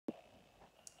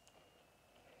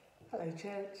Hello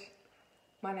church,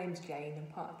 my name's Jane.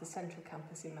 I'm part of the Central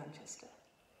Campus in Manchester.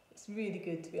 It's really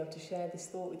good to be able to share this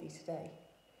thought with you today,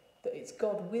 that it's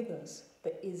God with us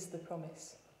that is the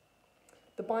promise.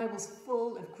 The Bible's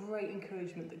full of great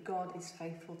encouragement that God is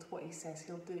faithful to what he says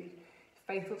he'll do,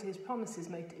 faithful to his promises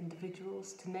made to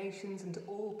individuals, to nations and to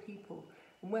all people,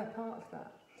 and we're part of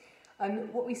that.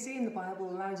 And what we see in the Bible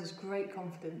allows us great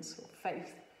confidence or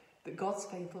faith that God's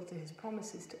faithful to his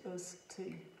promises to us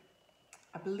too.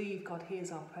 I believe God hears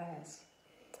our prayers.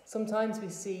 Sometimes we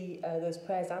see those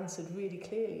prayers answered really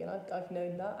clearly, and I've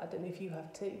known that. I don't know if you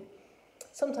have too.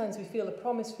 Sometimes we feel a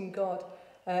promise from God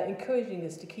encouraging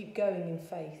us to keep going in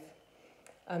faith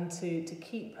and to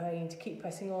keep praying, to keep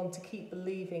pressing on, to keep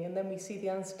believing, and then we see the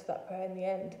answer to that prayer in the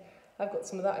end. I've got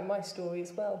some of that in my story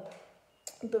as well.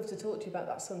 I'd love to talk to you about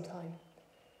that sometime.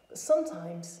 But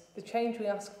sometimes the change we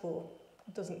ask for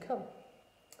doesn't come.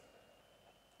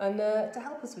 And to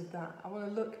help us with that, I want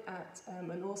to look at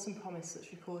an awesome promise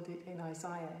that's recorded in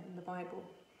Isaiah in the Bible.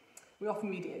 We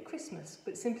often read it at Christmas,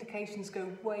 but its implications go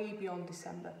way beyond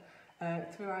December,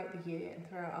 throughout the year and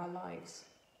throughout our lives.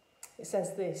 It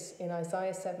says this in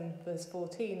Isaiah 7 verse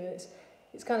 14, and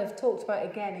it's kind of talked about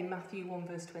again in Matthew 1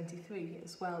 verse 23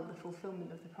 as well, the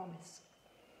fulfilment of the promise.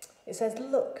 It says,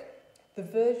 "Look, the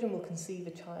virgin will conceive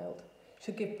a child,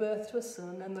 she'll give birth to a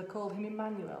son, and they'll call him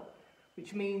Emmanuel,"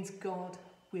 which means God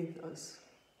with us.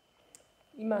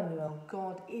 Emmanuel,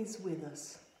 God is with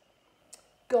us.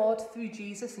 God, through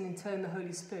Jesus and in turn the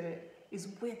Holy Spirit, is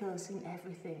with us in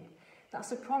everything.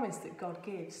 That's a promise that God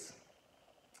gives.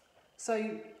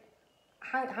 So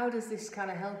how does this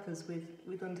kind of help us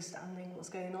with understanding what's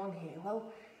going on here? Well,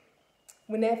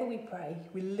 whenever we pray,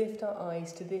 we lift our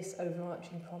eyes to this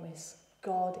overarching promise.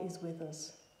 God is with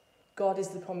us. God is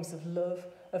the promise of love,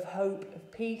 of hope,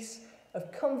 of peace,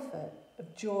 of comfort,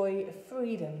 of joy, of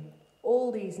freedom,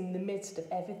 all these in the midst of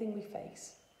everything we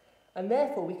face. And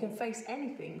therefore we can face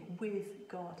anything with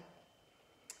God.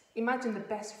 Imagine the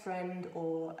best friend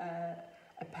or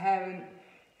a parent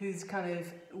who's kind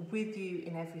of with you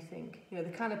in everything. You know,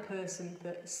 the kind of person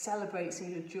that celebrates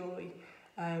in your joy,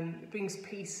 brings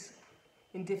peace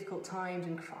in difficult times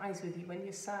and cries with you when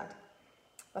you're sad.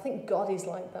 I think God is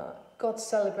like that. God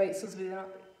celebrates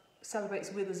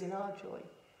with us in our joy.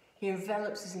 He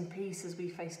envelops us in peace as we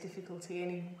face difficulty,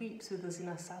 and he weeps with us in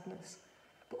our sadness,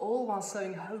 but all while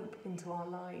sowing hope into our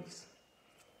lives.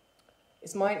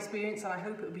 It's my experience, and I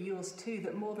hope it will be yours too,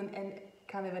 that more than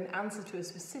kind of an answer to a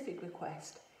specific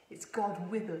request, it's God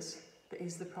with us that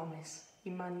is the promise,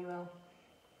 Emmanuel.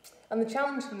 And the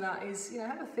challenge from that is,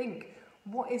 have a think.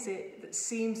 What is it that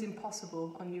seems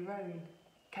impossible on your own?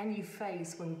 Can you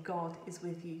face when God is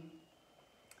with you?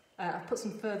 I've put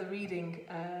some further reading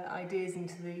ideas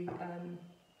into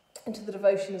the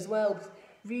devotion as well.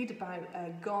 Read about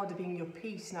God being your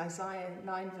peace in Isaiah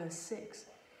 9 verse 6,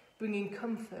 bringing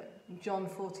comfort in John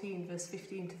 14 verse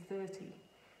 15 to 30.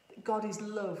 That God is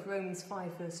love, Romans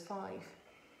 5 verse 5.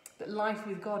 That life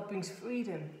with God brings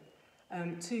freedom,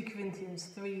 2 Corinthians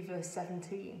 3 verse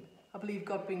 17. I believe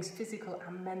God brings physical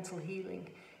and mental healing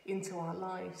into our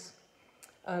lives.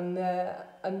 And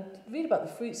read about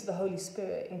the fruits of the Holy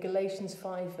Spirit in Galatians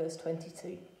 5 verse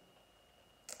 22.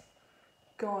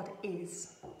 God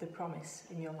is the promise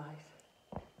in your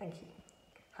life. Thank you.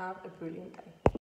 Have a brilliant day.